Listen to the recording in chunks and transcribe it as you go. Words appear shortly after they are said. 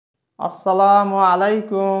আসসালামু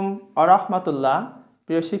আলাইকুম আরহামাতুল্লাহ।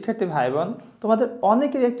 প্রিয় শিক্ষার্থী ভাই বোন, তোমাদের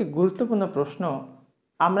অনেকের একটি গুরুত্বপূর্ণ প্রশ্ন,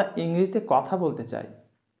 আমরা ইংরেজিতে কথা বলতে চাই,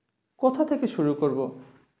 কোথা থেকে শুরু করব,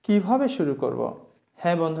 কিভাবে শুরু করব?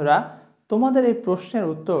 হ্যাঁ বন্ধুরা, তোমাদের এই প্রশ্নের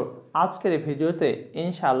উত্তর আজকের এই ভিডিওতে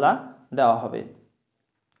ইনশাআল্লাহ দেওয়া হবে।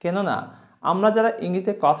 কেননা আমরা যারা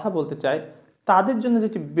ইংরেজিতে কথা বলতে চাই তাদের জন্য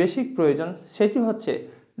যেটি বেসিক প্রয়োজন সেটি হচ্ছে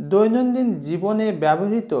দৈনন্দিন জীবনে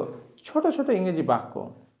ব্যবহৃত ছোট ছোট ইংরেজি বাক্য,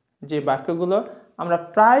 যে বাক্যগুলো আমরা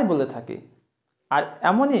প্রায় বলে থাকি। আর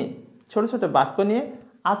এমনই ছোট ছোট বাক্য নিয়ে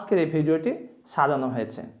আজকের এই ভিডিওটি সাজানো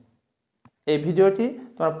হয়েছে। এই ভিডিওটি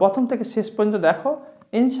তোমরা প্রথম থেকে শেষ পর্যন্ত দেখো,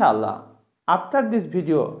 ইনশাআল্লাহ after this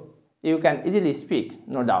video you can easily speak,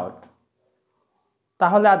 no doubt.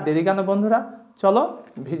 তাহলে আর দেরি কেন বন্ধুরা, চলো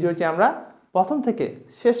ভিডিওটি আমরা প্রথম থেকে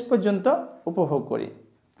শেষ পর্যন্ত উপভোগ করি।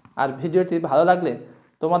 আর ভিডিওটি ভালো লাগলে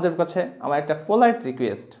তোমাদের কাছে আমার একটা polite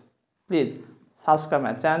request, please subscribe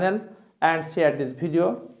my channel and share this video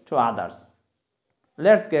to others.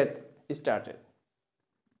 Let's get started.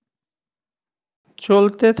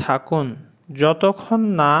 চলতে থাকুন যতক্ষণ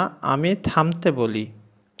না আমি থামতে বলি।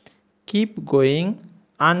 Keep going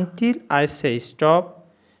until I say stop.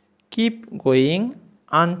 Keep going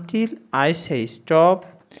until I say stop.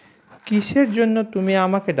 কিসের জন্য তুমি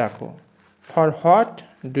আমাকে ডাকো? For what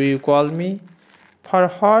do you call me? For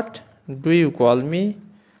what do you call me?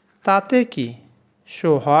 তাতে কি? So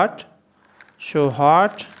what? So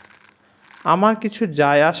what? আমার কিছু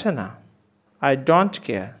যায় আসে না। I don't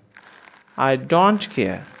care. I don't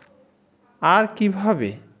care. আর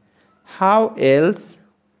কিভাবে? How else?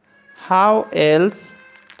 How else?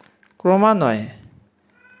 ক্রমান্বয়ে।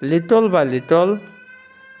 Little by little.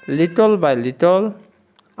 Little by little.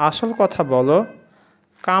 আসল কথা বলো।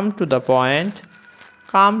 Come to the point.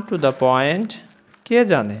 Come to the point. কে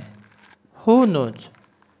জানে? Who knows?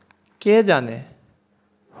 কে জানে?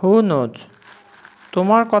 Who knows?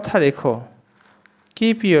 তোমার কথা রেখো।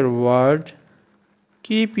 Keep your word.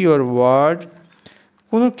 Keep your word.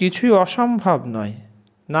 কোনো কিছুই অসম্ভব নয়।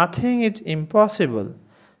 Nothing is impossible.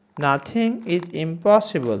 Nothing is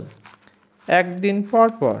impossible. একদিন পর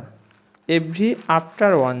পর। Every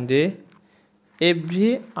after one day.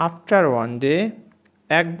 Every after one day.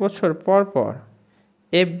 এক বছর পর পর।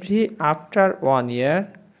 Every after 1 year.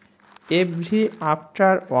 Every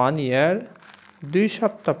after 1 year. 2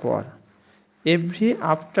 সপ্তাহ পর। Every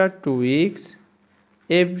after 2 weeks.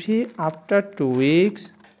 Every after 2 weeks.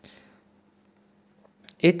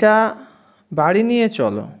 এটা বাড়ি নিয়ে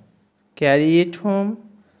চলো। Carry it home.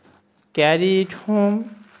 Carry it home.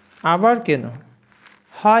 আবার কেন?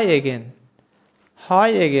 Why again? Why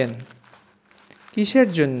again? কিসের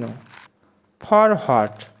জন্য? For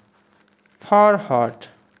what? For what?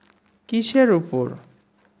 কিসের উপর?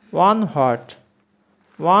 On what?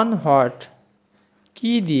 On what?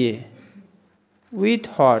 কি দিয়ে? With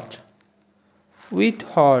what? With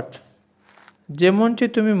what? যেমনটি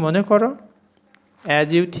তুমি মনে করো। As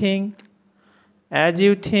you think. As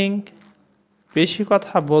you think. বেশি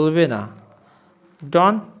কথা বলবে না।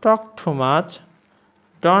 Don't talk too much.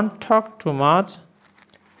 Don't talk too much.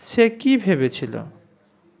 সে কি ভেবেছিল?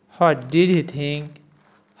 What did he think?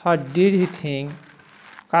 What did he think?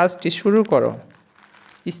 কাজটি শুরু করো।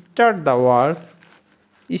 Start the work.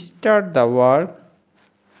 Start the work.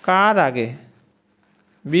 কার আগে?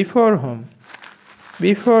 Before whom?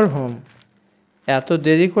 Before whom? এত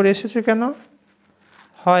দেরি করে এসেছো কেন?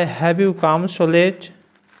 Why have you come so late?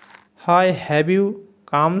 Why have you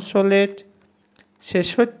come so late? সে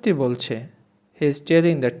সত্যি বলছে। He is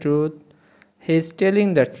telling the truth. He is telling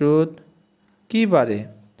the truth. কি বারে?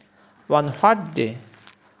 On what day?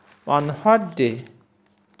 On what day?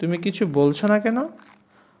 তুমি কিছু বলছো না কেন?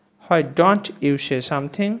 Why don't you say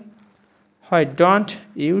something? Why don't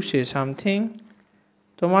you say something?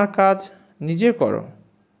 তোমার কাজ নিজে করো।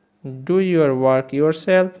 Do your work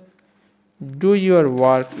yourself. Do your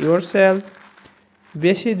work yourself.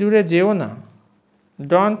 বেশি দূরে যেও না।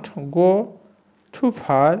 Don't go too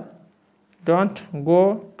far. Don't go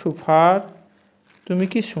too far. তুমি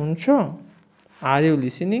কি শুনছো? Are you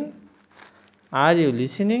listening? Are you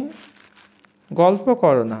listening? গল্প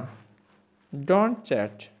করো না। Don't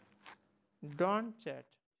chat. Don't chat.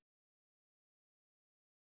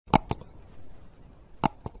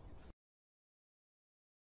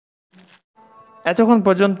 এতক্ষণ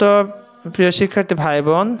পর্যন্ত প্রিয় শিক্ষার্থী ভাই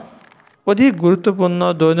বোন, অধিক গুরুত্বপূর্ণ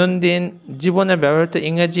দৈনন্দিন জীবনে ব্যবহৃত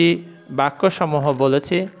ইংরেজি বাক্যসমূহ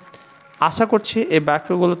বলেছি। আশা করছি এই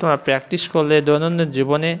বাক্যগুলো তোমরা প্র্যাকটিস করলে দৈনন্দিন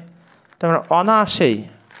জীবনে তোমরা অনায়াসেই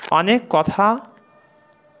অনেক কথা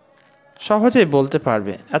সহজেই বলতে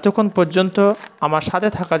পারবে। এতক্ষণ পর্যন্ত আমার সাথে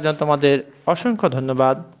থাকার জন্য তোমাদের অসংখ্য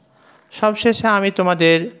ধন্যবাদ। সবশেষে আমি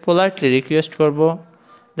তোমাদের পোলাইটলি রিকোয়েস্ট করব,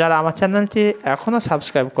 যারা আমার চ্যানেলটি এখনও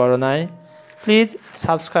সাবস্ক্রাইব করো নাই, please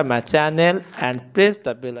subscribe my channel and press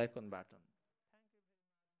the bell icon button.